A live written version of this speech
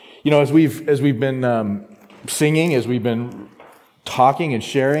As we've been singing, as we've been talking and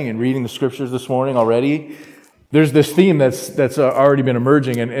sharing and reading the scriptures this morning already, there's this theme that's already been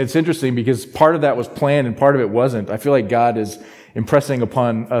emerging, and it's interesting because part of that was planned and part of it wasn't. I feel like God is impressing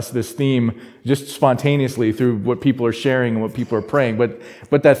upon us this theme just spontaneously through what people are sharing and what people are praying. But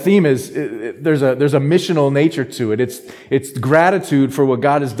that theme is there's a missional nature to it. It's gratitude for what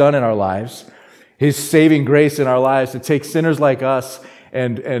God has done in our lives, His saving grace in our lives to take sinners like us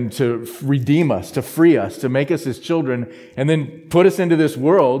and to redeem us, to free us, to make us His children, and then put us into this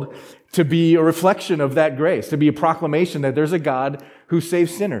world to be a reflection of that grace, to be a proclamation that there's a God who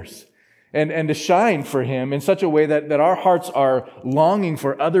saves sinners, and to shine for Him in such a way that our hearts are longing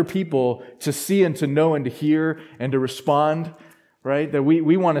for other people to see and to know and to hear and to respond, right? That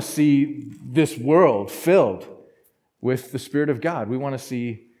we want to see this world filled with the Spirit of God. We want to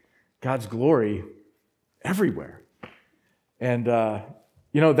see God's glory everywhere. And,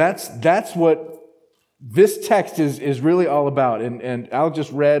 that's what this text is really all about. And Al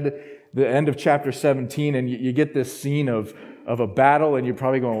just read the end of chapter 17, and you get this scene of a battle, and you're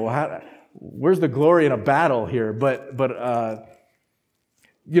probably going, well, where's the glory in a battle here? But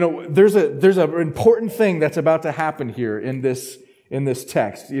there's an important thing that's about to happen here in this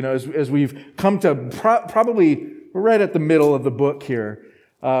text. As we've come to probably we're right at the middle of the book here,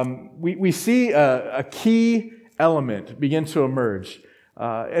 we see a key element begin to emerge.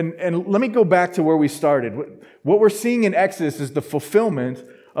 And let me go back to where we started. What we're seeing in Exodus is the fulfillment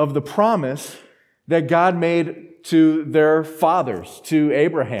of the promise that God made to their fathers, to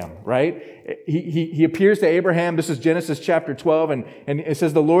Abraham, right? He appears to Abraham. This is Genesis chapter 12, and it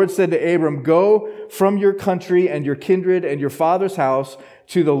says, the Lord said to Abram, go from your country and your kindred and your father's house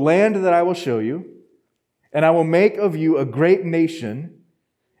to the land that I will show you, and I will make of you a great nation,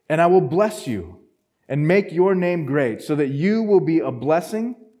 and I will bless you and make your name great, so that you will be a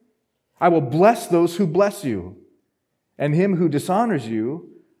blessing. I will bless those who bless you, and him who dishonors you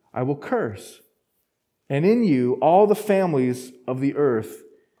I will curse. And in you all the families of the earth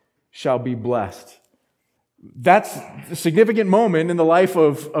shall be blessed. That's a significant moment in the life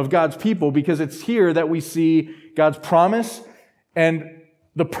of God's people, because it's here that we see God's promise and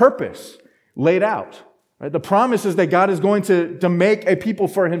the purpose laid out. Right? The promise is that God is going to make a people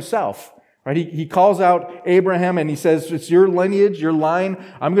for Himself. Right? He calls out Abraham and he says, it's your lineage, your line.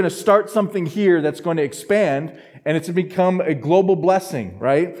 I'm going to start something here that's going to expand, and it's to become a global blessing,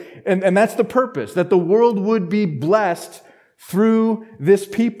 right? And that's the purpose, that the world would be blessed through this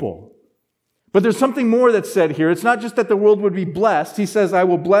people. But there's something more that's said here. It's not just that the world would be blessed. He says, I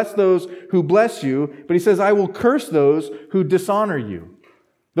will bless those who bless you, but He says, I will curse those who dishonor you.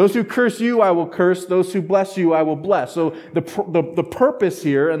 Those who curse you, I will curse. Those who bless you, I will bless. So the purpose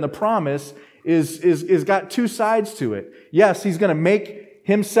here and the promise is got two sides to it. Yes, He's going to make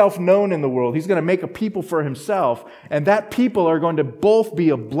Himself known in the world. He's going to make a people for Himself, and that people are going to both be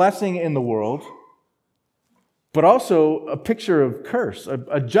a blessing in the world, but also a picture of curse,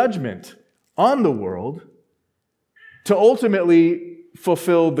 a judgment on the world to ultimately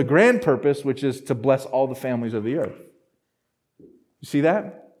fulfill the grand purpose, which is to bless all the families of the earth. You see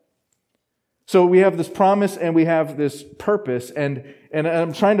that? So we have this promise and we have this purpose, and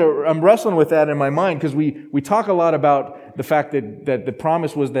I'm wrestling with that in my mind, because we talk a lot about the fact that the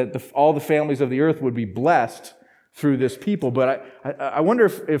promise was that all the families of the earth would be blessed through this people. But I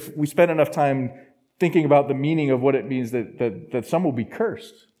wonder if we spend enough time thinking about the meaning of what it means that some will be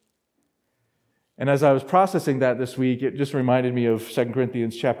cursed. And as I was processing that this week, it just reminded me of 2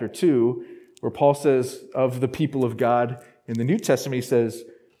 Corinthians chapter 2, where Paul says of the people of God in the New Testament, he says,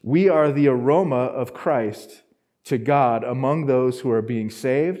 we are the aroma of Christ to God among those who are being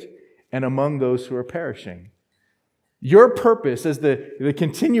saved and among those who are perishing. Your purpose as the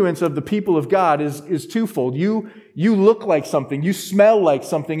continuance of the people of God is twofold. You look like something, you smell like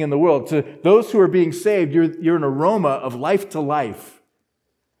something in the world. To those who are being saved, you're an aroma of life to life.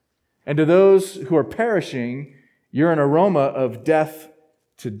 And to those who are perishing, you're an aroma of death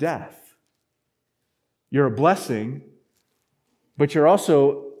to death. You're a blessing, but you're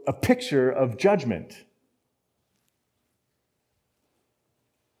also a picture of judgment.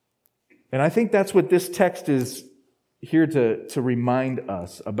 And I think that's what this text is here to remind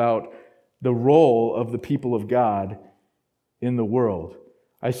us about the role of the people of God in the world.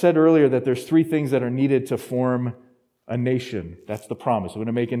 I said earlier that there's three things that are needed to form a nation. That's the promise. We're going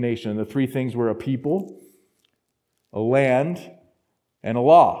to make a nation. And the three things were a people, a land, and a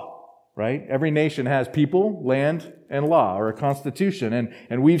law. Right? Every nation has people, land, and law, or a constitution.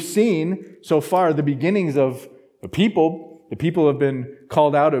 And we've seen so far the beginnings of a people The people have been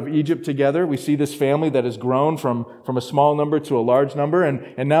called out of Egypt together. We see this family that has grown from a small number to a large number,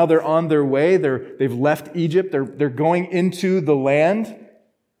 and now they're on their way. They've left Egypt. They're going into the land.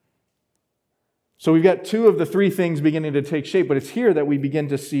 So we've got two of the three things beginning to take shape, but it's here that we begin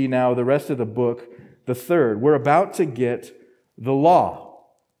to see now the rest of the book, the third. We're about to get the law.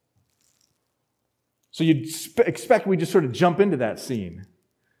 So you'd expect we just sort of jump into that scene.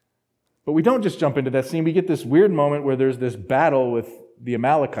 But we don't just jump into that scene. We get this weird moment where there's this battle with the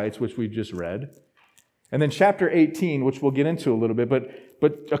Amalekites, which we just read. And then chapter 18, which we'll get into a little bit,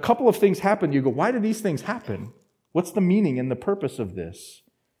 but a couple of things happen. You go, why do these things happen? What's the meaning and the purpose of this?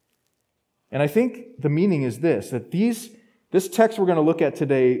 And I think the meaning is this, that this text we're going to look at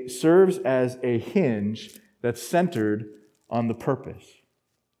today serves as a hinge that's centered on the purpose.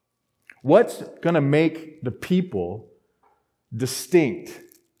 What's going to make the people distinct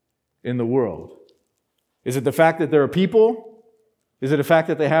in the world? Is it the fact that they're a people? Is it the fact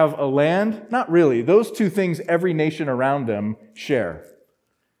that they have a land? Not really. Those two things every nation around them share.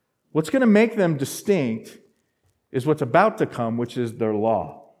 What's going to make them distinct is what's about to come, which is their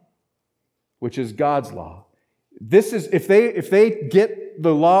law, which is God's law. This is, if they get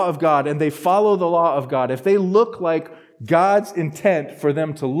the law of God and they follow the law of God, if they look like God's intent for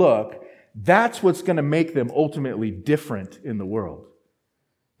them to look, that's what's going to make them ultimately different in the world.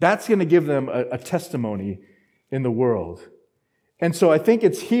 That's going to give them a testimony in the world. And so I think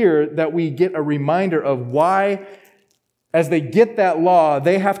it's here that we get a reminder of why, as they get that law,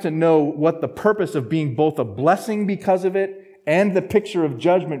 they have to know what the purpose of being both a blessing because of it and the picture of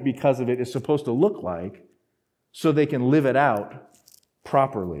judgment because of it is supposed to look like, so they can live it out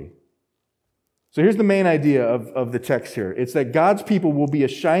properly. So here's the main idea of the text here. It's that God's people will be a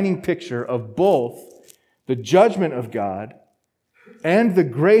shining picture of both the judgment of God and the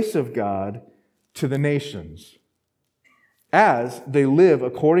grace of God to the nations as they live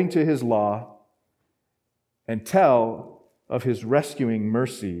according to His law and tell of His rescuing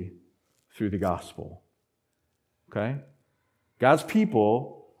mercy through the gospel. Okay? God's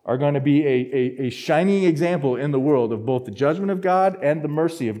people are going to be a shining example in the world of both the judgment of God and the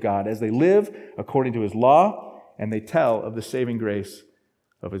mercy of God as they live according to His law and they tell of the saving grace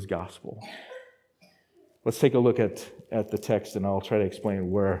of His gospel. Let's take a look at the text and I'll try to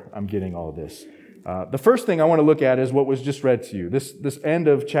explain where I'm getting all this. The first thing I want to look at is what was just read to you. This end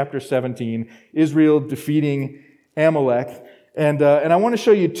of chapter 17, Israel defeating Amalek. And I want to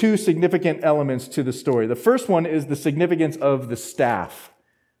show you two significant elements to the story. The first one is the significance of the staff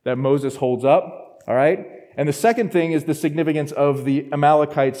that Moses holds up, all right? And the second thing is the significance of the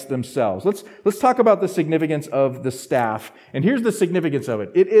Amalekites themselves. Let's talk about the significance of the staff. And here's the significance of it.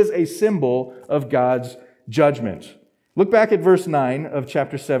 It is a symbol of God's judgment. Look back at verse 9 of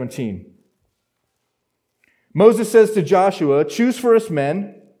chapter 17. Moses says to Joshua, "Choose for us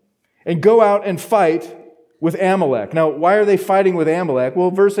men and go out and fight with Amalek." Now, why are they fighting with Amalek?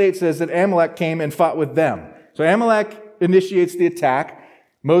 Well, verse 8 says that Amalek came and fought with them. So Amalek initiates the attack.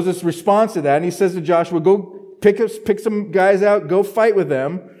 Moses responds to that, and he says to Joshua, "Go pick some guys out, go fight with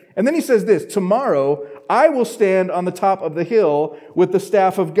them." And then he says this, "Tomorrow I will stand on the top of the hill with the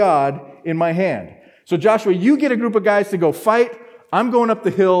staff of God in my hand." So Joshua, you get a group of guys to go fight. I'm going up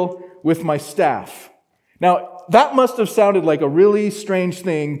the hill with my staff. Now, that must have sounded like a really strange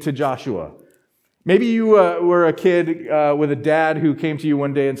thing to Joshua. Maybe you were a kid with a dad who came to you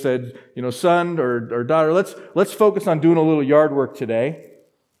one day and said, "Son or daughter, let's focus on doing a little yard work today.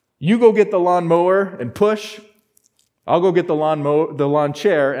 You go get the lawn mower and push. I'll go get the lawn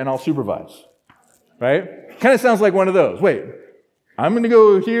chair and I'll supervise." Right? Kind of sounds like one of those. Wait, I'm going to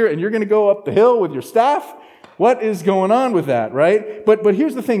go here and you're going to go up the hill with your staff? What is going on with that, right? But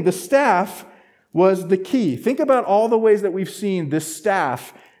here's the thing. The staff was the key. Think about all the ways that we've seen this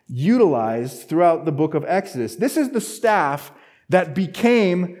staff utilized throughout the book of Exodus. This is the staff that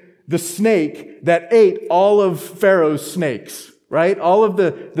became the snake that ate all of Pharaoh's snakes, right? All of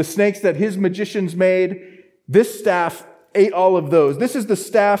the snakes that his magicians made, this staff ate all of those. This is the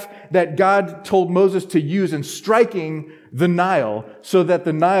staff that God told Moses to use in striking the Nile so that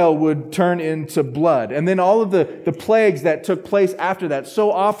the Nile would turn into blood. And then all of the plagues that took place after that, so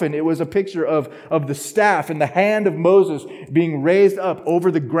often it was a picture of the staff and the hand of Moses being raised up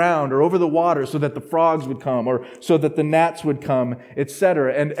over the ground or over the water so that the frogs would come or so that the gnats would come,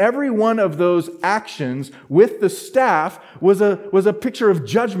 etc. And every one of those actions with the staff was a picture of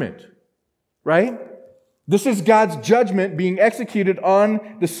judgment, right? This is God's judgment being executed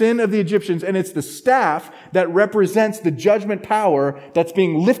on the sin of the Egyptians, and it's the staff that represents the judgment power that's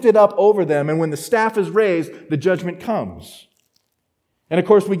being lifted up over them, and when the staff is raised, the judgment comes. And of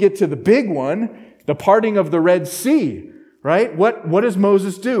course, we get to the big one, the parting of the Red Sea. right? What does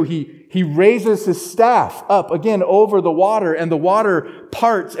Moses do? He raises his staff up again over the water, and the water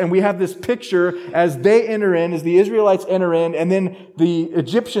parts, and we have this picture as they enter in, as the Israelites enter in, and then the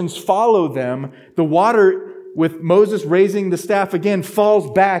Egyptians follow them. The water, with Moses raising the staff again,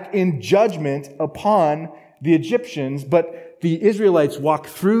 falls back in judgment upon the Egyptians, but the Israelites walk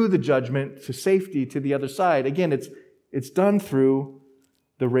through the judgment to safety to the other side. Again, it's done through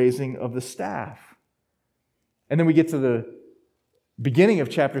the raising of the staff. And then we get to the beginning of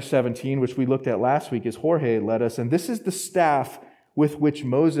chapter 17, which we looked at last week as Jorge led us, and this is the staff with which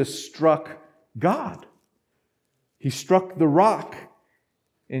Moses struck God. He struck the rock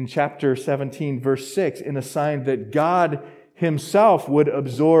in chapter 17, verse 6, in a sign that God himself would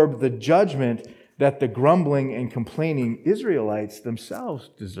absorb the judgment that the grumbling and complaining Israelites themselves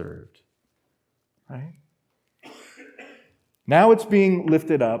deserved. Right? Now it's being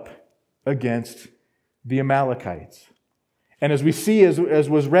lifted up against the Amalekites. And as we see, as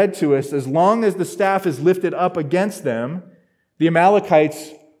was read to us, as long as the staff is lifted up against them, the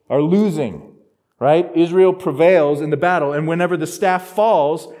Amalekites are losing, right? Israel prevails in the battle, and whenever the staff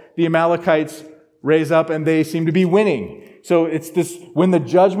falls, the Amalekites raise up and they seem to be winning. So it's this, when the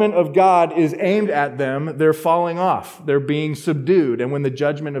judgment of God is aimed at them, they're falling off. They're being subdued. And when the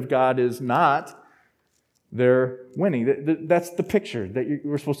judgment of God is not, they're winning. That's the picture that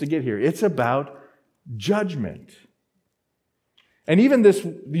we're supposed to get here. It's about judgment. And even this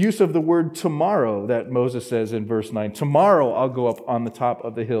use of the word tomorrow that Moses says in verse 9, tomorrow I'll go up on the top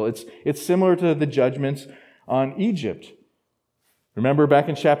of the hill. It's similar to the judgments on Egypt. Remember back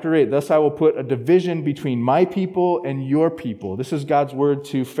in chapter 8, thus I will put a division between my people and your people. This is God's word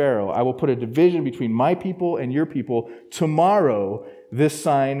to Pharaoh. I will put a division between my people and your people. Tomorrow this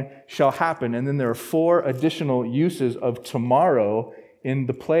sign shall happen. And then there are 4 additional uses of tomorrow in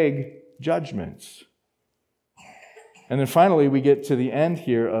the plague judgments. And then finally, we get to the end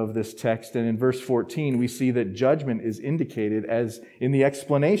here of this text, and in verse 14, we see that judgment is indicated as in the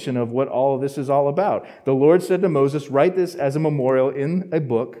explanation of what all of this is all about. The Lord said to Moses, write this as a memorial in a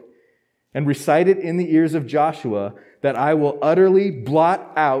book and recite it in the ears of Joshua, that I will utterly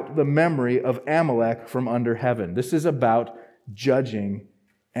blot out the memory of Amalek from under heaven. This is about judging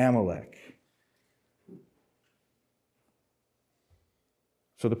Amalek.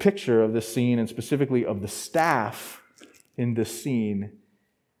 So the picture of this scene, and specifically of the staff in this scene,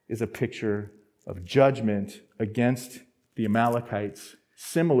 is a picture of judgment against the Amalekites,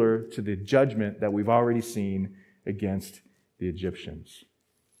 similar to the judgment that we've already seen against the Egyptians.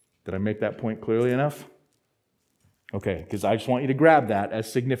 Did I make that point clearly enough? Okay, because I just want you to grab that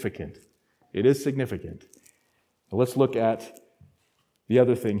as significant. It is significant. Now let's look at the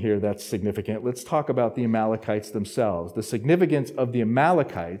other thing here that's significant. Let's talk about the Amalekites themselves. The significance of the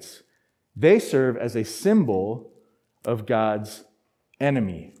Amalekites, they serve as a symbol of God's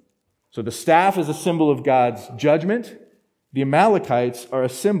enemy. So the staff is a symbol of God's judgment. The Amalekites are a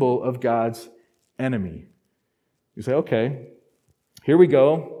symbol of God's enemy. You say, okay, here we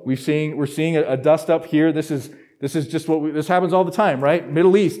go. We're seeing a dust up here. This is just this happens all the time, right?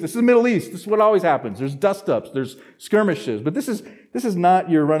 Middle East. This is the Middle East. This is what always happens. There's dust ups. There's skirmishes. But this is not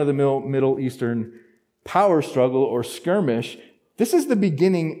your run-of-the-mill Middle Eastern power struggle or skirmish. This is the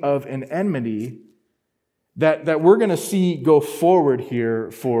beginning of an enmity that we're going to see go forward here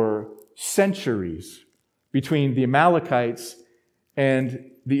for centuries between the Amalekites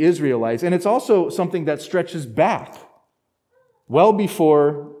and the Israelites. And it's also something that stretches back well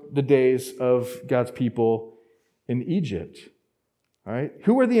before the days of God's people in Egypt. All right?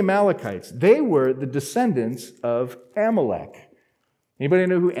 Who were the Amalekites? They were the descendants of Amalek. Anybody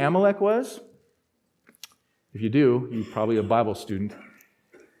know who Amalek was? If you do, you're probably a Bible student.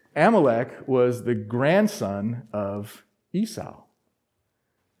 Amalek was the grandson of Esau.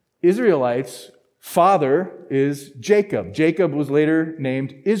 Israelites' father is Jacob. Jacob was later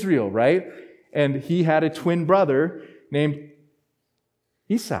named Israel, right? And he had a twin brother named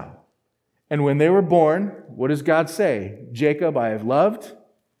Esau. And when they were born, what does God say? Jacob I have loved,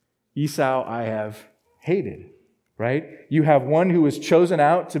 Esau I have hated, right? You have one who was chosen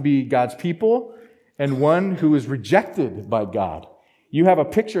out to be God's people and one who was rejected by God. You have a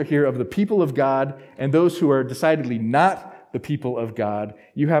picture here of the people of God and those who are decidedly not the people of God.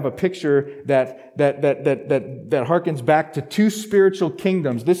 You have a picture that harkens back to 2 spiritual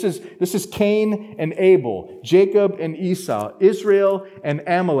kingdoms. This is Cain and Abel, Jacob and Esau, Israel and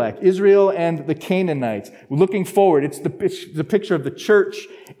Amalek, Israel and the Canaanites. Looking forward, it's the picture of the church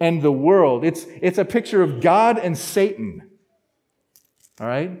and the world. It's a picture of God and Satan. All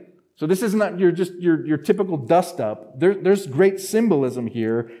right? So this is not your typical dust up. There's great symbolism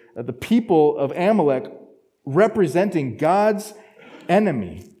here. The people of Amalek representing God's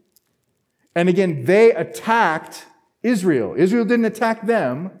enemy. And again, they attacked Israel. Israel didn't attack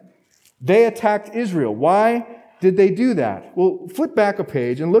them. They attacked Israel. Why did they do that? Well, flip back a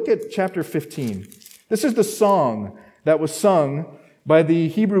page and look at chapter 15. This is the song that was sung by the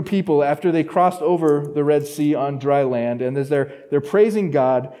Hebrew people after they crossed over the Red Sea on dry land. And as they're praising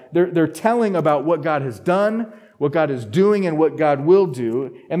God, they're telling about what God has done, what God is doing, and what God will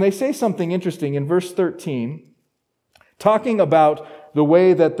do. And they say something interesting in verse 13, talking about the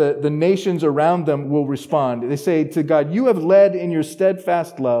way that the nations around them will respond. They say to God, "You have led in your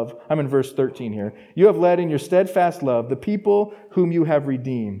steadfast love." I'm in verse 13 here. "You have led in your steadfast love the people whom you have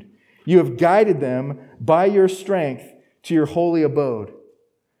redeemed. You have guided them by your strength to your holy abode.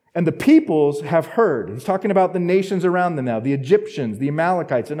 And the peoples have heard." He's talking about the nations around them now, the Egyptians, the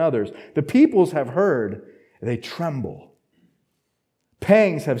Amalekites, and others. "The peoples have heard, they tremble.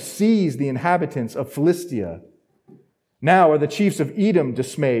 Pangs have seized the inhabitants of Philistia. Now are the chiefs of Edom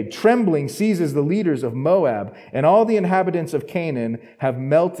dismayed. Trembling seizes the leaders of Moab, and all the inhabitants of Canaan have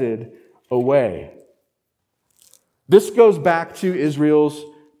melted away." This goes back to Israel's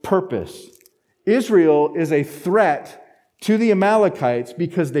purpose. Israel is a threat to the Amalekites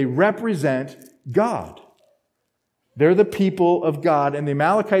because they represent God. They're the people of God, and the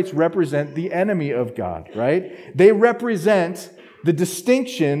Amalekites represent the enemy of God, right? They represent the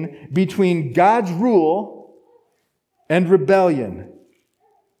distinction between God's rule and rebellion.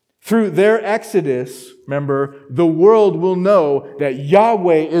 Through their exodus, remember, the world will know that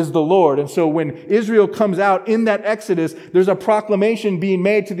Yahweh is the Lord. And so when Israel comes out in that exodus, there's a proclamation being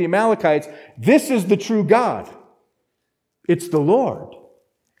made to the Amalekites, this is the true God. It's the Lord.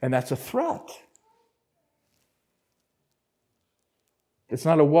 And that's a threat. It's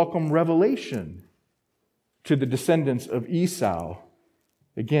not a welcome revelation to the descendants of Esau.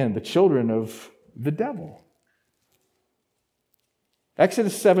 Again, the children of the devil.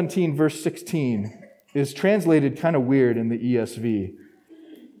 Exodus 17, verse 16 is translated kind of weird in the ESV,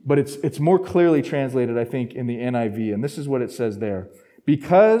 but it's more clearly translated, I think, in the NIV. And this is what it says there.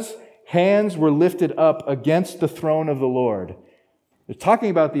 "Because hands were lifted up against the throne of the Lord." They're talking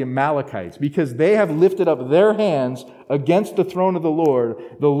about the Amalekites. Because they have lifted up their hands against the throne of the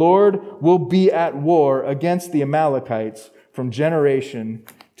Lord will be at war against the Amalekites from generation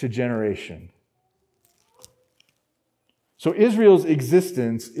to generation. So Israel's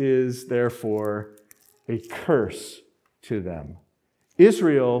existence is, therefore, a curse to them.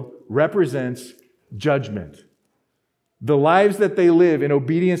 Israel represents judgment. The lives that they live in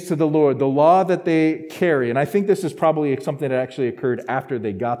obedience to the Lord, the law that they carry, and I think this is probably something that actually occurred after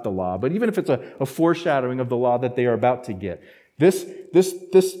they got the law, but even if it's a foreshadowing of the law that they are about to get, this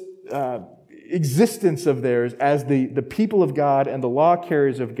existence of theirs as the people of God and the law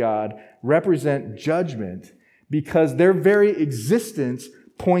carriers of God represent judgment, because their very existence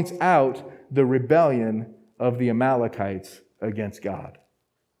points out the rebellion of the Amalekites against God.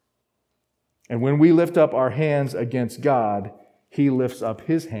 And when we lift up our hands against God, He lifts up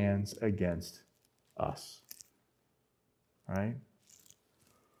His hands against us. All right?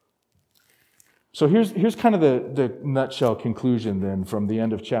 So here's kind of the nutshell conclusion then from the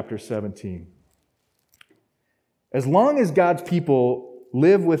end of chapter 17. As long as God's people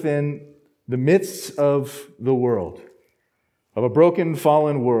live within the midst of the world, of a broken,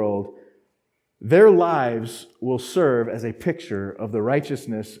 fallen world, their lives will serve as a picture of the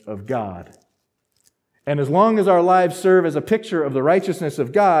righteousness of God. And as long as our lives serve as a picture of the righteousness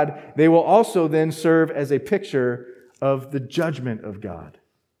of God, they will also then serve as a picture of the judgment of God.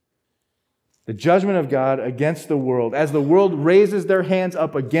 The judgment of God against the world. As the world raises their hands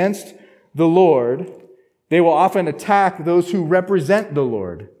up against the Lord, they will often attack those who represent the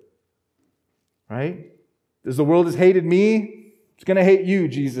Lord. Right? As the world has hated me, it's going to hate you,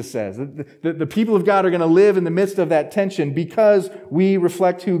 Jesus says. The people of God are going to live in the midst of that tension because we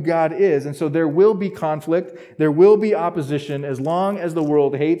reflect who God is. And so there will be conflict, there will be opposition as long as the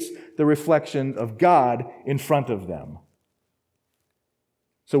world hates the reflection of God in front of them.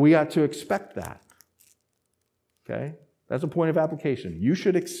 So we ought to expect that. Okay? That's a point of application. You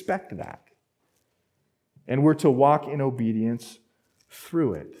should expect that. And we're to walk in obedience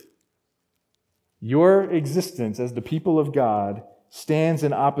through it. Your existence as the people of God stands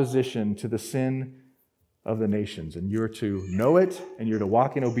in opposition to the sin of the nations, and you're to know it, and you're to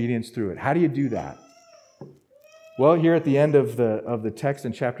walk in obedience through it. How do you do that? Well, here at the end of the text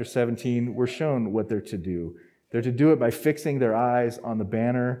in chapter 17, we're shown what they're to do. They're to do it by fixing their eyes on the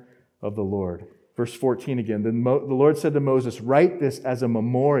banner of the Lord. Verse 14 again, the Lord said to Moses, "Write this as a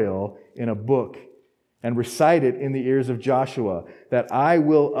memorial in a book and recite it in the ears of Joshua, that I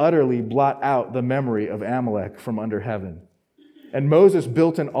will utterly blot out the memory of Amalek from under heaven. And Moses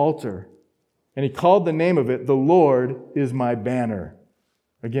built an altar, and he called the name of it, The Lord is my banner.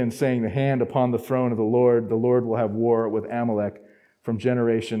 Again, saying, the hand upon the throne of the Lord will have war with Amalek from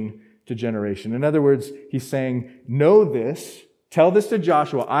generation to generation. In other words, he's saying, know this, tell this to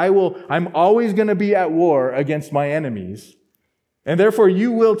Joshua, I'm always going to be at war against my enemies. And therefore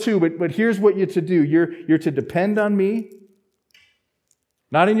you will too, but here's what you're to do. You're to depend on me,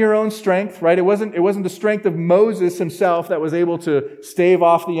 not in your own strength, right? It wasn't the strength of Moses himself that was able to stave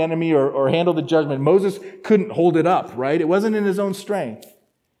off the enemy or handle the judgment. Moses couldn't hold it up, right? It wasn't in his own strength.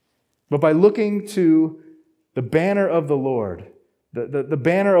 But by looking to the banner of the Lord, the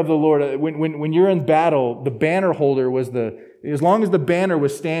banner of the Lord, when you're in battle, the banner holder was as long as the banner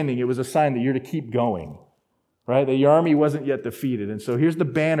was standing, it was a sign that you're to keep going. Right? The army wasn't yet defeated. And so here's the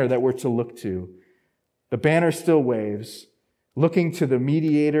banner that we're to look to. The banner still waves, looking to the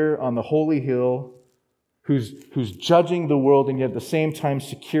mediator on the holy hill who's judging the world and yet at the same time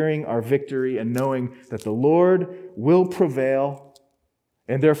securing our victory and knowing that the Lord will prevail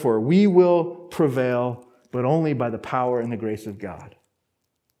and therefore we will prevail, but only by the power and the grace of God.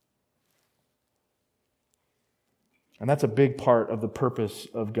 And that's a big part of the purpose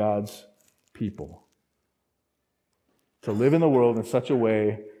of God's people. To live in the world in such a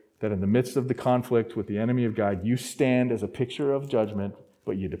way that in the midst of the conflict with the enemy of God, you stand as a picture of judgment,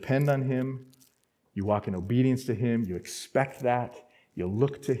 but you depend on Him, you walk in obedience to Him, you expect that, you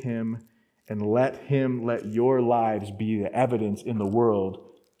look to Him, and let your lives be the evidence in the world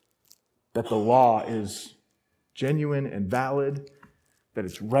that the law is genuine and valid, that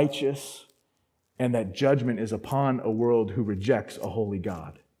it's righteous, and that judgment is upon a world who rejects a holy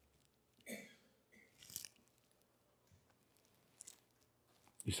God.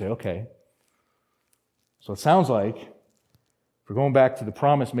 You say, okay, so it sounds like, if we're going back to the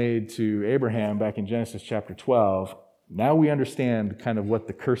promise made to Abraham back in Genesis chapter 12, now we understand kind of what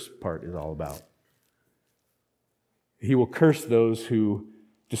the curse part is all about. He will curse those who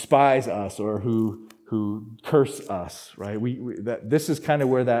despise us or who curse us, right? This is kind of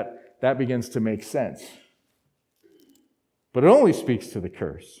where that begins to make sense. But it only speaks to the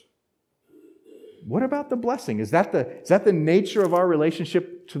curse. What about the blessing? Is that the nature of our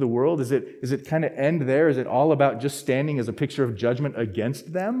relationship to the world? Is it kind of end there? Is it all about just standing as a picture of judgment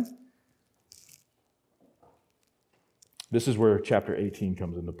against them? This is where chapter 18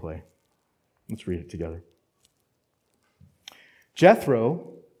 comes into play. Let's read it together.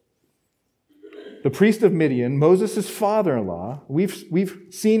 Jethro, the priest of Midian, Moses' father-in-law, we've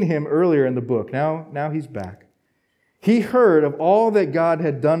seen him earlier in the book. Now he's back. He heard of all that God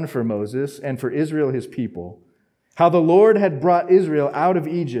had done for Moses and for Israel, his people, how the Lord had brought Israel out of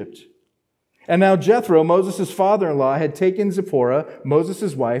Egypt. And now Jethro, Moses' father-in-law, had taken Zipporah,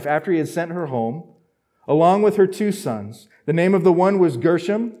 Moses' wife, after he had sent her home, along with her 2 sons. The name of the one was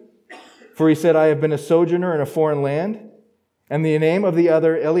Gershom, for he said, I have been a sojourner in a foreign land. And the name of the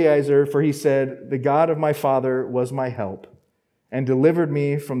other, Eliezer, for he said, the God of my father was my help, and delivered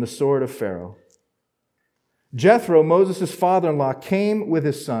me from the sword of Pharaoh. Jethro, Moses' father-in-law, came with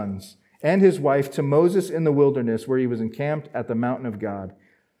his sons and his wife to Moses in the wilderness where he was encamped at the mountain of God.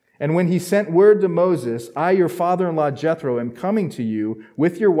 And when he sent word to Moses, I, your father-in-law Jethro, am coming to you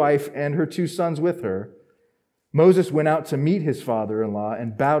with your wife and her 2 sons with her, Moses went out to meet his father-in-law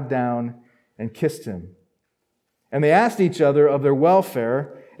and bowed down and kissed him. And they asked each other of their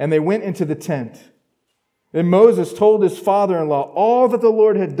welfare, and they went into the tent. Then Moses told his father-in-law all that the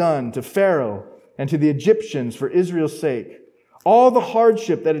Lord had done to Pharaoh and to the Egyptians for Israel's sake, all the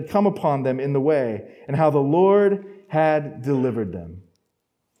hardship that had come upon them in the way, and how the Lord had delivered them.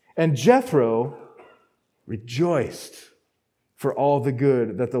 And Jethro rejoiced for all the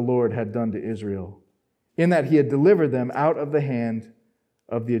good that the Lord had done to Israel, in that he had delivered them out of the hand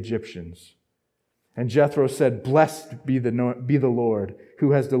of the Egyptians. And Jethro said, Blessed be the Lord,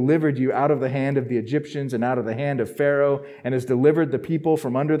 who has delivered you out of the hand of the Egyptians and out of the hand of Pharaoh, and has delivered the people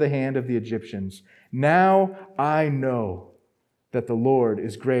from under the hand of the Egyptians. Now I know that the Lord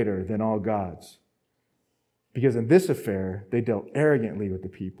is greater than all gods, because in this affair they dealt arrogantly with the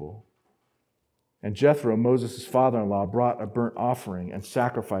people. And Jethro, Moses' father-in-law, brought a burnt offering and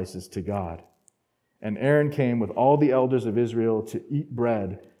sacrifices to God. And Aaron came with all the elders of Israel to eat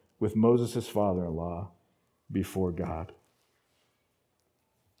bread with Moses' father-in-law before God.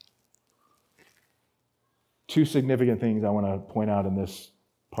 2 significant things I want to point out in this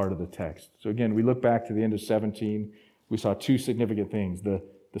part of the text. So again, we look back to the end of 17. We saw 2 significant things. The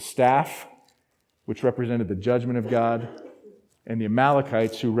staff, which represented the judgment of God, and the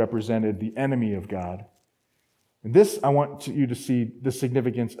Amalekites, who represented the enemy of God. And this, I want you to see the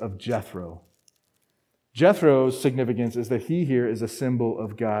significance of Jethro. Jethro's significance is that he here is a symbol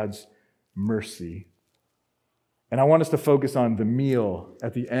of God's mercy. And I want us to focus on the meal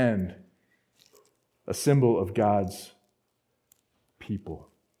at the end, a symbol of God's people.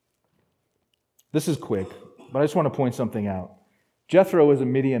 This is quick, but I just want to point something out. Jethro was a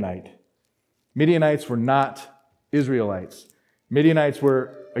Midianite. Midianites were not Israelites. Midianites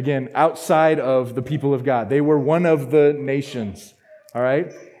were, again, outside of the people of God. They were one of the nations, all right?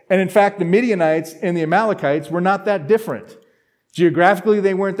 And in fact, the Midianites and the Amalekites were not that different. Geographically,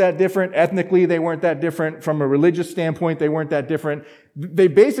 they weren't that different. Ethnically, they weren't that different. From a religious standpoint, they weren't that different. They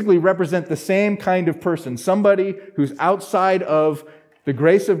basically represent the same kind of person, somebody who's outside of the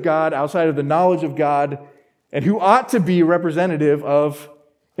grace of God, outside of the knowledge of God, and who ought to be representative of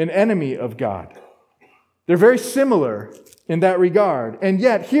an enemy of God. They're very similar in that regard. And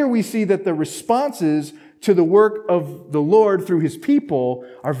yet, here we see that the responses to the work of the Lord through his people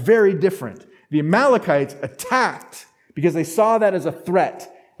are very different. The Amalekites attacked because they saw that as a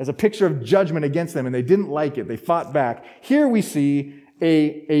threat, as a picture of judgment against them, and they didn't like it. They fought back. Here we see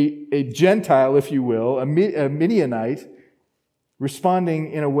a Gentile, if you will, a Midianite,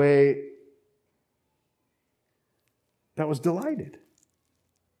 responding in a way that was delighted.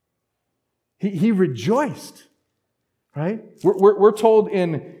 He rejoiced, right? We're told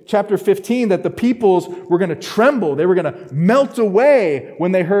in chapter 15 that the peoples were going to tremble. They were going to melt away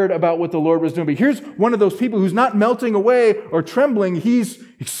when they heard about what the Lord was doing. But here's one of those people who's not melting away or trembling. He's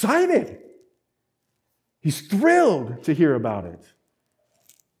excited. He's thrilled to hear about it.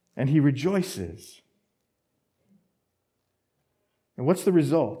 And he rejoices. And what's the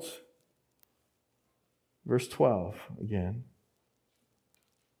result? Verse 12 again.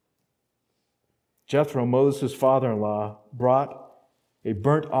 Jethro, Moses' father-in-law, brought a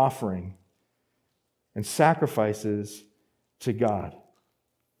burnt offering and sacrifices to God.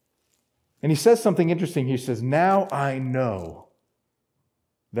 And he says something interesting. He says, "Now I know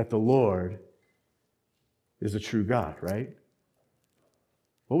that the Lord is a true God," right?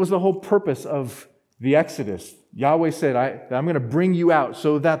 What was the whole purpose of the Exodus? Yahweh said, I'm going to bring you out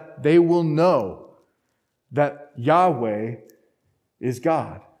so that they will know that Yahweh is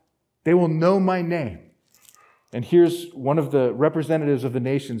God. They will know my name. And here's one of the representatives of the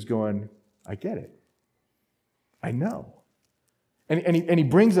nations going, I get it. I know. And he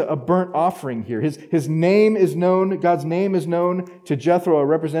brings a burnt offering here. His name is known, God's name is known to Jethro, a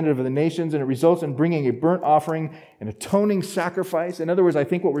representative of the nations, and it results in bringing a burnt offering, an atoning sacrifice. In other words, I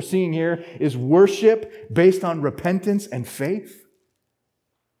think what we're seeing here is worship based on repentance and faith.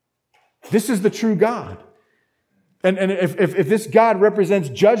 This is the true God. And if this God represents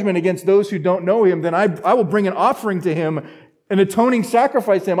judgment against those who don't know him, then I will bring an offering to him, an atoning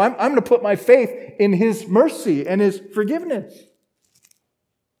sacrifice to him. I'm going to put my faith in his mercy and his forgiveness.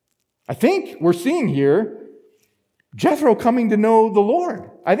 I think we're seeing here Jethro coming to know the Lord.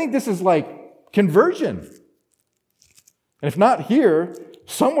 I think this is like conversion. And if not here,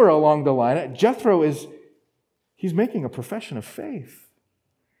 somewhere along the line, Jethro he's making a profession of faith.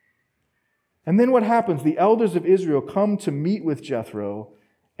 And then what happens? The elders of Israel come to meet with Jethro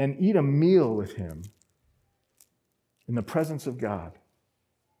and eat a meal with him in the presence of God.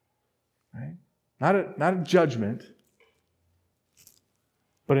 Right? Not a judgment,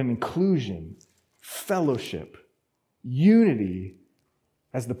 but an inclusion, fellowship, unity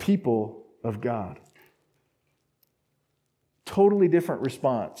as the people of God. Totally different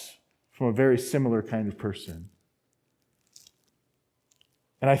response from a very similar kind of person.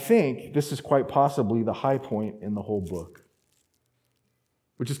 And I think this is quite possibly the high point in the whole book,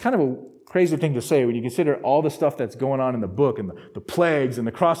 which is kind of a crazy thing to say when you consider all the stuff that's going on in the book and the plagues and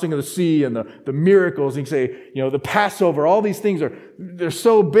the crossing of the sea and the miracles. You can say, the Passover, all these things they're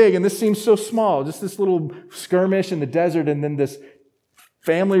so big and this seems so small. Just this little skirmish in the desert and then this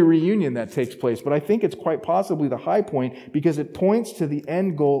family reunion that takes place. But I think it's quite possibly the high point because it points to the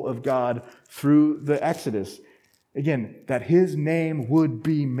end goal of God through the Exodus. Again, that his name would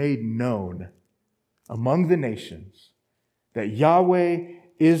be made known among the nations, that Yahweh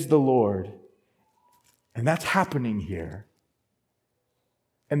is the Lord. And that's happening here.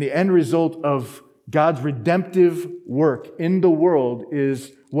 And the end result of God's redemptive work in the world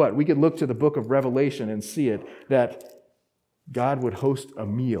is what? We could look to the book of Revelation and see it, that God would host a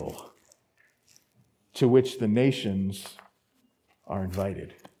meal to which the nations are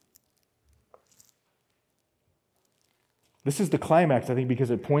invited. This is the climax, I think, because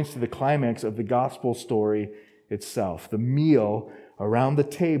it points to the climax of the gospel story itself. The meal around the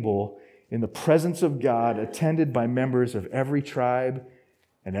table in the presence of God, attended by members of every tribe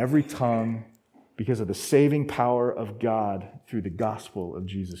and every tongue, because of the saving power of God through the gospel of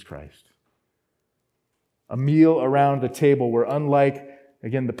Jesus Christ. A meal around the table where, unlike,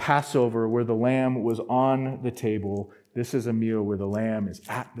 again, the Passover where the lamb was on the table, this is a meal where the lamb is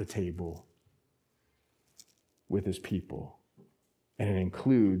at the table with his people. And it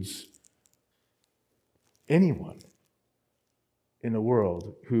includes anyone in the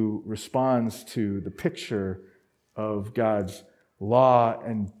world who responds to the picture of God's law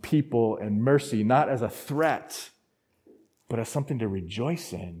and people and mercy, not as a threat, but as something to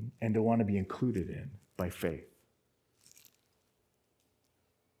rejoice in and to want to be included in by faith.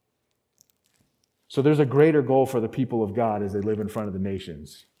 So there's a greater goal for the people of God as they live in front of the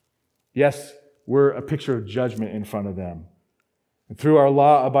nations. Yes, we're a picture of judgment in front of them. And through our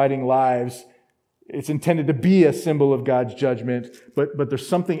law-abiding lives, it's intended to be a symbol of God's judgment, but there's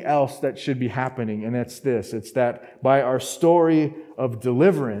something else that should be happening, and that's this. It's that by our story of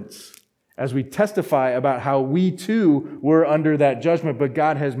deliverance, as we testify about how we too were under that judgment, but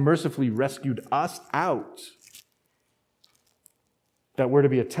God has mercifully rescued us out, that we're to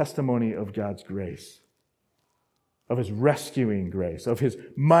be a testimony of God's grace, of His rescuing grace, of His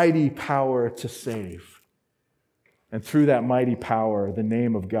mighty power to save. And through that mighty power, the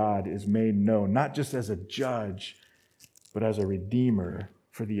name of God is made known, not just as a judge, but as a redeemer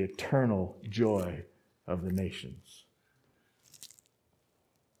for the eternal joy of the nations.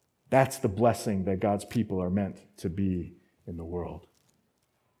 That's the blessing that God's people are meant to be in the world.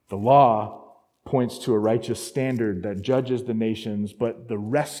 The law points to a righteous standard that judges the nations, but the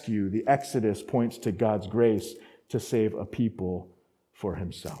rescue, the Exodus, points to God's grace to save a people for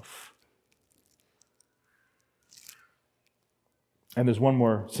Himself. And there's one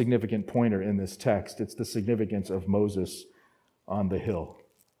more significant pointer in this text. It's the significance of Moses on the hill.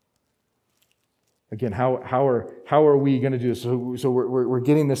 Again, how are we going to do this? So we're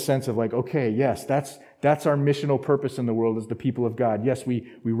getting this sense of like, okay, yes, that's our missional purpose in the world as the people of God. Yes, we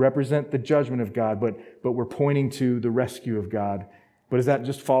represent the judgment of God, but we're pointing to the rescue of God. But does that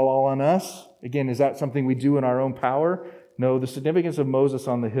just fall all on us? Again, is that something we do in our own power? No, the significance of Moses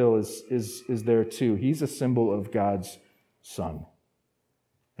on the hill is there too. He's a symbol of God's Son.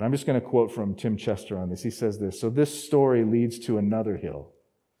 And I'm just going to quote from Tim Chester on this. He says this: "So this story leads to another hill,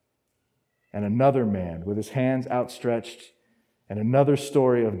 and another man with his hands outstretched, and another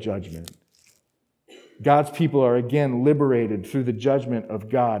story of judgment. God's people are again liberated through the judgment of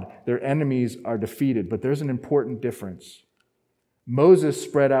God. Their enemies are defeated." But there's an important difference. Moses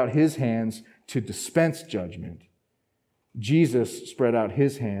spread out his hands to dispense judgment. Jesus spread out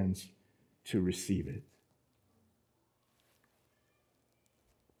his hands to receive it.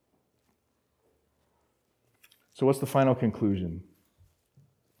 So what's the final conclusion?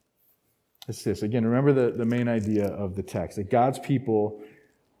 It's this. Again, remember the main idea of the text, that God's people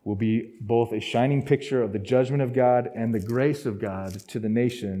will be both a shining picture of the judgment of God and the grace of God to the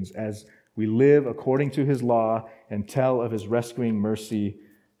nations as we live according to His law and tell of His rescuing mercy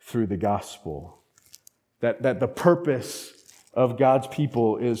through the gospel. That the purpose of God's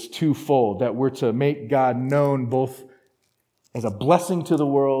people is twofold, that we're to make God known both as a blessing to the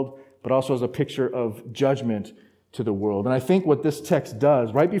world, but also as a picture of judgment to the world. And I think what this text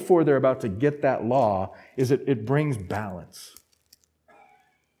does, right before they're about to get that law, is it brings balance.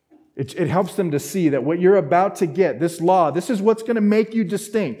 It helps them to see that what you're about to get, this law, this is what's going to make you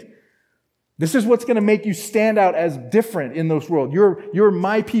distinct. This is what's going to make you stand out as different in this world. You're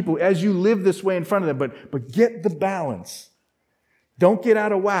my people as you live this way in front of them, but get the balance. Don't get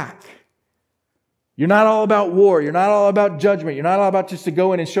out of whack. You're not all about war. You're not all about judgment. You're not all about just to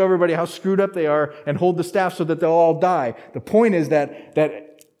go in and show everybody how screwed up they are and hold the staff so that they'll all die. The point is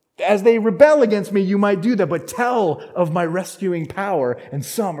that as they rebel against me, you might do that, but tell of my rescuing power, and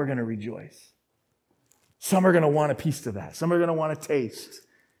some are going to rejoice. Some are going to want a piece of that. Some are going to want to taste.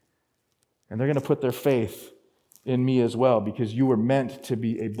 And they're going to put their faith in me as well, because you were meant to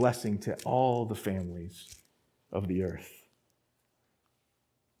be a blessing to all the families of the earth.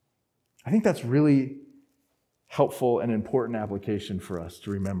 I think that's really helpful and important application for us to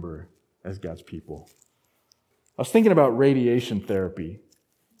remember as God's people. I was thinking about radiation therapy.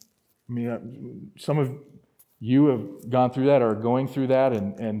 I mean, some of you have gone through that or are going through that,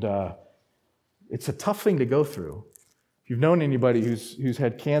 and it's a tough thing to go through. If you've known anybody who's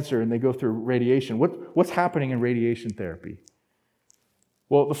had cancer and they go through radiation, what's happening in radiation therapy?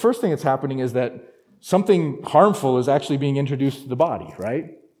 Well, the first thing that's happening is that something harmful is actually being introduced to the body,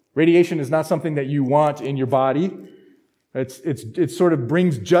 right? Radiation is not something that you want in your body. It sort of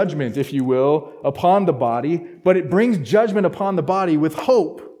brings judgment, if you will, upon the body, but it brings judgment upon the body with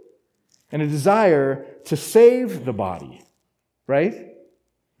hope and a desire to save the body, right?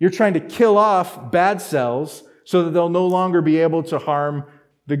 You're trying to kill off bad cells so that they'll no longer be able to harm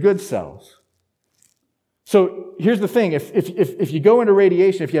the good cells. So here's the thing. If you go into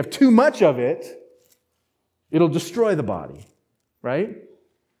radiation, if you have too much of it, it'll destroy the body, right?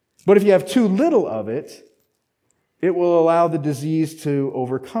 But if you have too little of it, it will allow the disease to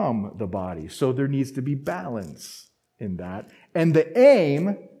overcome the body. So there needs to be balance in that. And the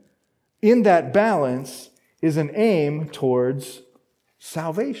aim in that balance is an aim towards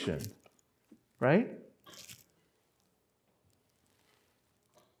salvation, right?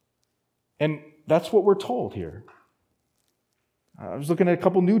 And that's what we're told here. I was looking at a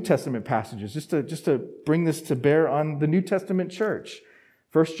couple New Testament passages just to bring this to bear on the New Testament church.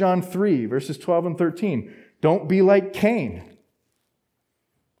 1 John 3, verses 12 and 13. Don't be like Cain,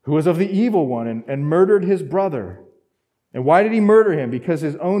 who was of the evil one and murdered his brother. And why did he murder him? Because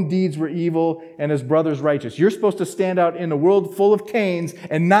his own deeds were evil and his brother's righteous. You're supposed to stand out in a world full of Cains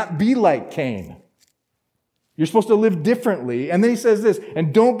and not be like Cain. You're supposed to live differently. And then he says this,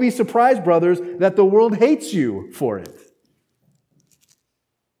 and don't be surprised, brothers, that the world hates you for it.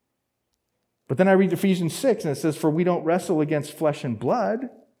 But then I read Ephesians 6, and it says, for we don't wrestle against flesh and blood,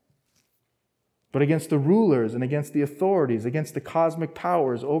 but against the rulers and against the authorities, against the cosmic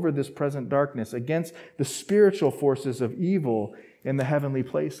powers over this present darkness, against the spiritual forces of evil in the heavenly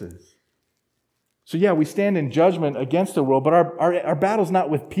places. So yeah, we stand in judgment against the world, but our battle's not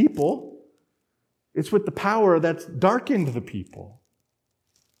with people. It's with the power that's darkened the people.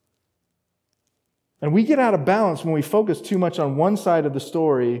 And we get out of balance when we focus too much on one side of the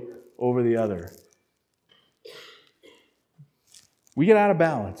story over the other. We get out of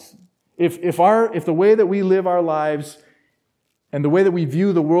balance. If the way that we live our lives and the way that we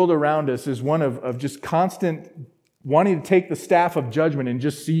view the world around us is one of just constant wanting to take the staff of judgment and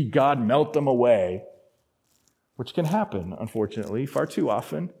just see God melt them away, which can happen, unfortunately, far too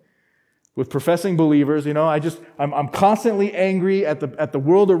often. With professing believers, I'm constantly angry at the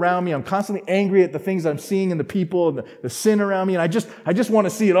world around me. I'm constantly angry at the things I'm seeing in the people and the sin around me. And I just want to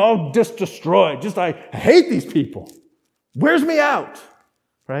see it all just destroyed. I hate these people. Wears me out,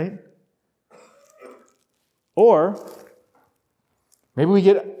 right? Or maybe we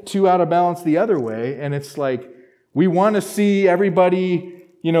get too out of balance the other way, and it's like we want to see everybody,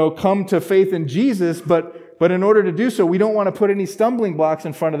 come to faith in Jesus, but in order to do so, we don't want to put any stumbling blocks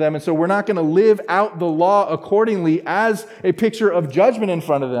in front of them, and so we're not going to live out the law accordingly as a picture of judgment in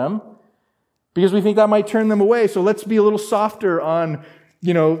front of them, because we think that might turn them away. So let's be a little softer on,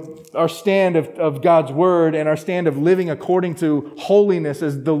 our stand of God's word and our stand of living according to holiness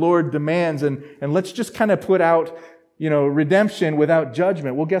as the Lord demands, and let's just kind of put out, redemption without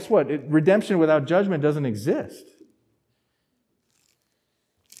judgment. Well, guess what? Redemption without judgment doesn't exist.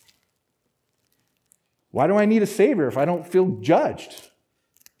 Why do I need a Savior if I don't feel judged?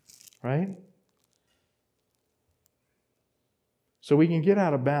 Right? So we can get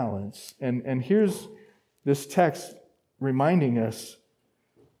out of balance. And here's this text reminding us,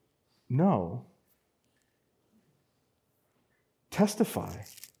 no. Testify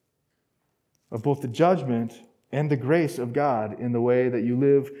of both the judgment and the grace of God in the way that you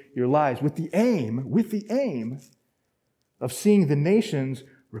live your lives with the aim of seeing the nations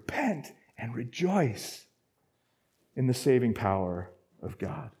repent and rejoice in the saving power of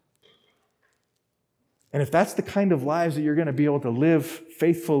God. And if that's the kind of lives that you're going to be able to live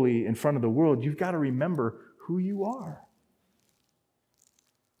faithfully in front of the world, you've got to remember who you are.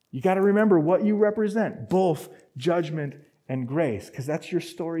 You got to remember what you represent, both judgment and grace, because that's your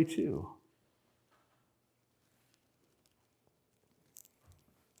story too.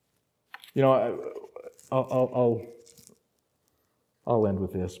 I'll end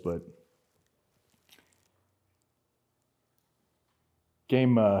with this, but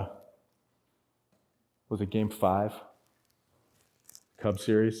was it game 5? Cub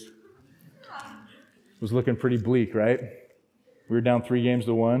series? It was looking pretty bleak, right? We were down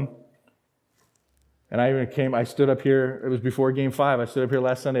 3-1. And I stood up here, it was before game 5. I stood up here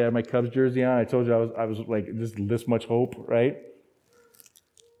last Sunday, I had my Cubs jersey on. I told you I was like, this much hope, right?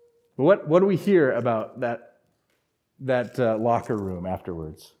 But what do we hear about that locker room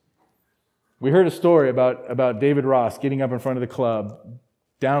afterwards? We heard a story about David Ross getting up in front of the club,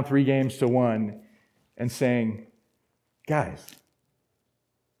 down 3-1, and saying, guys,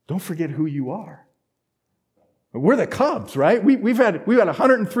 don't forget who you are. We're the Cubs, right? We've had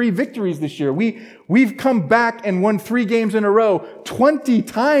 103 victories this year. We've come back and won 3 games in a row 20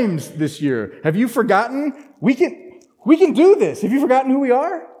 times this year. Have you forgotten? We can do this. Have you forgotten who we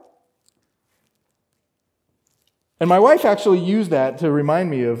are? And my wife actually used that to remind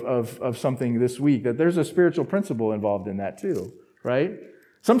me of something this week, that there's a spiritual principle involved in that too, right?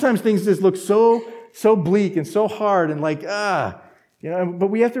 Sometimes things just look so bleak and so hard and but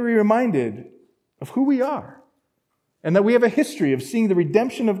we have to be reminded of who we are. And that we have a history of seeing the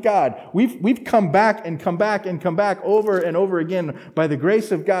redemption of God. We've come back and come back and come back over and over again by the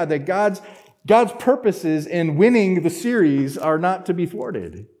grace of God, that God's purposes in winning the series are not to be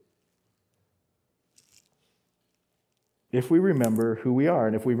thwarted. If we remember who we are.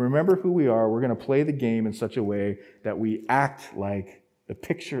 And if we remember who we are, we're going to play the game in such a way that we act like the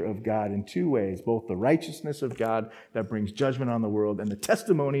picture of God in two ways, both the righteousness of God that brings judgment on the world and the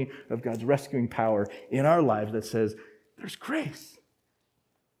testimony of God's rescuing power in our lives that says, there's grace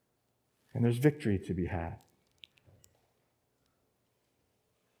and there's victory to be had.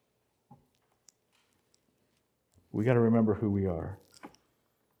 We got to remember who we are.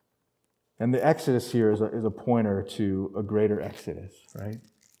 And the Exodus here is a pointer to a greater Exodus, right?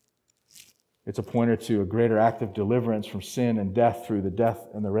 It's a pointer to a greater act of deliverance from sin and death through the death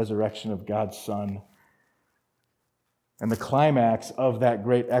and the resurrection of God's Son. And the climax of that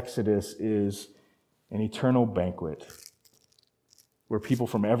great Exodus is an eternal banquet where people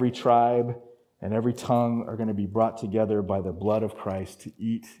from every tribe and every tongue are going to be brought together by the blood of Christ to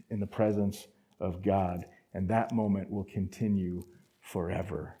eat in the presence of God. And that moment will continue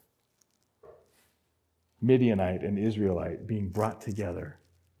forever. Midianite and Israelite being brought together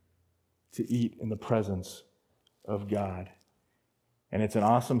to eat in the presence of God. And it's an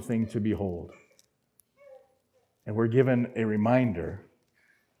awesome thing to behold. And we're given a reminder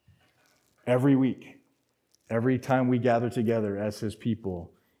every week, every time we gather together as His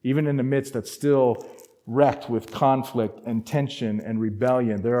people, even in the midst that's still wrecked with conflict and tension and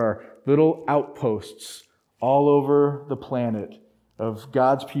rebellion. There are little outposts all over the planet of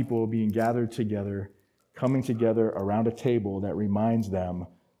God's people being gathered together, coming together around a table that reminds them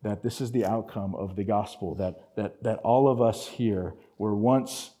that this is the outcome of the gospel, that all of us here were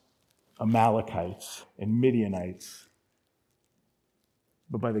once Amalekites and Midianites,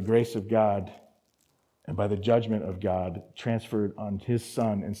 but by the grace of God and by the judgment of God transferred on His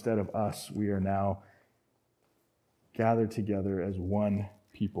Son instead of us, we are now gathered together as one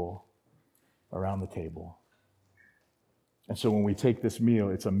people around the table. And so when we take this meal,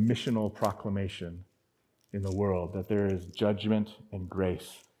 it's a missional proclamation in the world that there is judgment and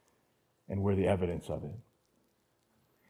grace, and we're the evidence of it.